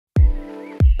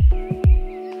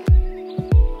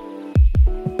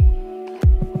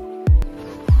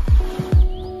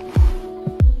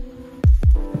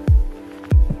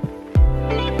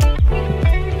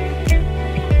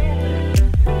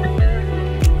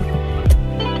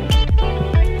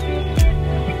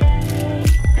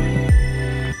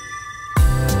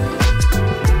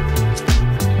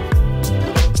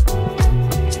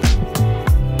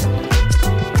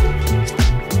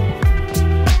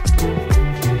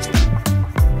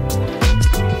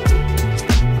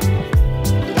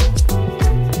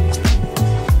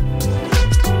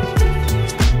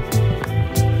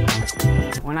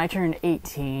turned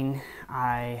 18,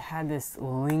 I had this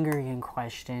lingering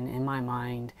question in my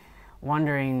mind,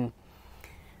 wondering,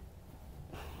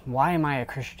 why am I a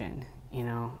Christian?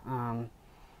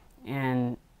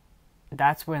 And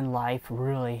that's when life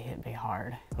really hit me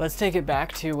hard. Let's take it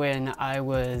back to when I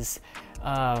was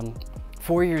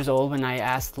 4 years old, when I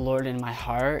asked the Lord in my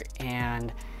heart,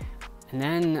 and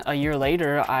then a year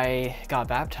later I got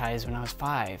baptized when I was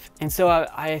 5. And so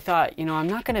I thought, I'm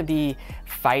not gonna be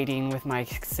fighting with my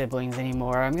siblings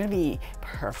anymore. I'm gonna be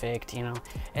perfect,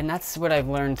 And that's what I've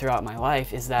learned throughout my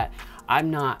life, is that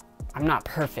I'm not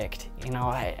perfect,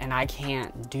 and I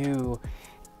can't do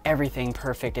everything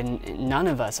perfect, and none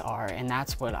of us are. And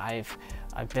that's what I've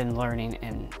been learning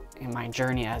in my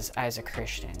journey as a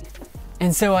Christian.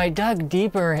 And so I dug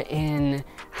deeper in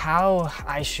how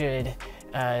I should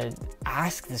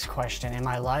ask this question in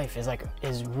my life,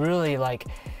 is really like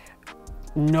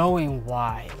knowing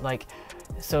why.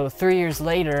 So 3 years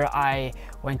later, I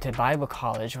went to Bible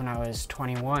college when I was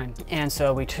 21. And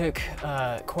so we took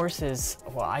courses,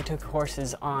 I took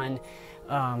courses on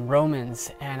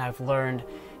Romans, and I've learned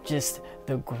just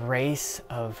the grace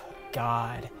of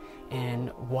God and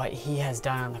what He has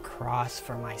done on the cross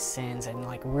for my sins. And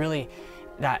really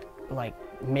that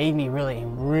made me really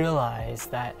realize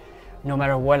that no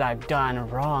matter what I've done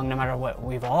wrong, no matter what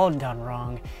we've all done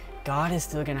wrong, God is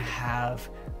still gonna have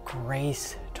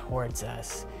grace towards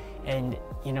us. And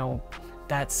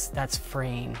that's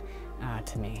freeing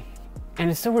to me.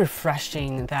 And it's so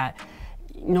refreshing that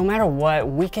no matter what,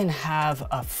 we can have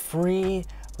a free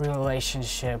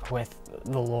relationship with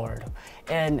the Lord.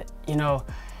 And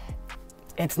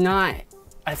it's not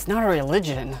a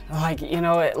religion.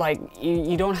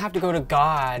 You don't have to go to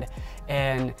God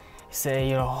and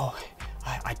say,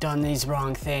 I've done these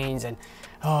wrong things, and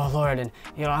oh Lord, and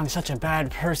I'm such a bad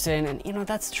person. And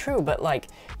that's true, but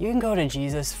you can go to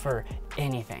Jesus for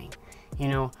anything,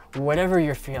 whatever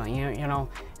you're feeling.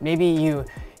 Maybe you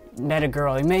met a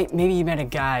girl, maybe you met a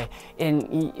guy,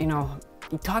 and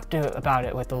you talk about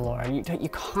it with the Lord. You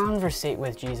conversate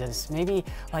with Jesus. Maybe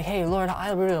hey Lord,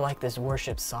 I really like this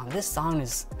worship song. This song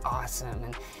is awesome.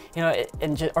 And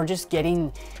or just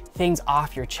getting things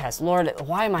off your chest. Lord,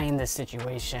 why am I in this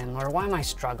situation? Lord, why am I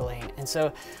struggling? And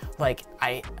so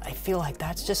I feel like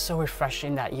that's just so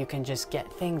refreshing, that you can just get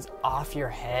things off your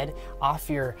head, off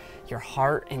your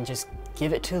heart, and just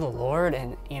give it to the Lord,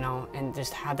 and and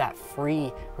just have that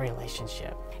free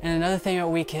relationship. And another thing that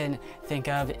we can think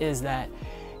of is that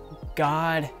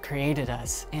God created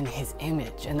us in His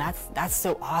image, and that's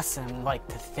so awesome.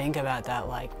 To think about that,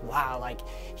 wow,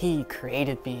 He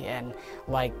created me, and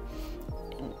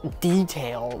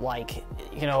detail,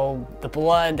 the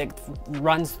blood that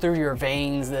runs through your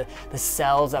veins, the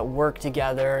cells that work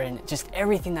together, and just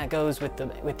everything that goes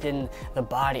within the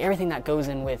body, everything that goes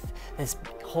in with this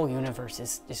whole universe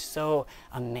is so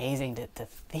amazing to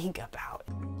think about.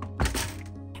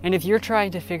 And if you're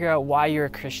trying to figure out why you're a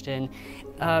Christian,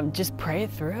 just pray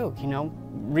it through,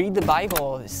 read the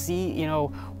Bible, see,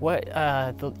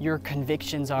 what your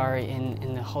convictions are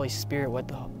in the Holy Spirit, what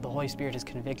the Holy Spirit is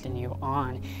convicting you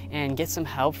on, and get some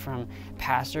help from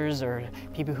pastors or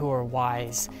people who are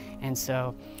wise. And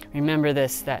so remember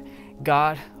this, that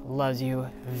God loves you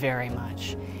very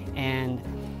much. And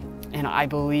I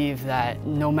believe that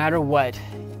no matter what,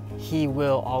 He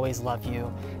will always love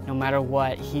you. No matter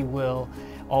what, He will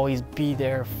always be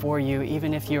there for you.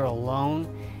 Even if you're alone,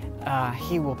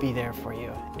 He will be there for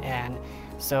you. And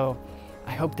so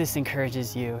I hope this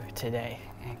encourages you today.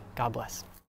 And God bless.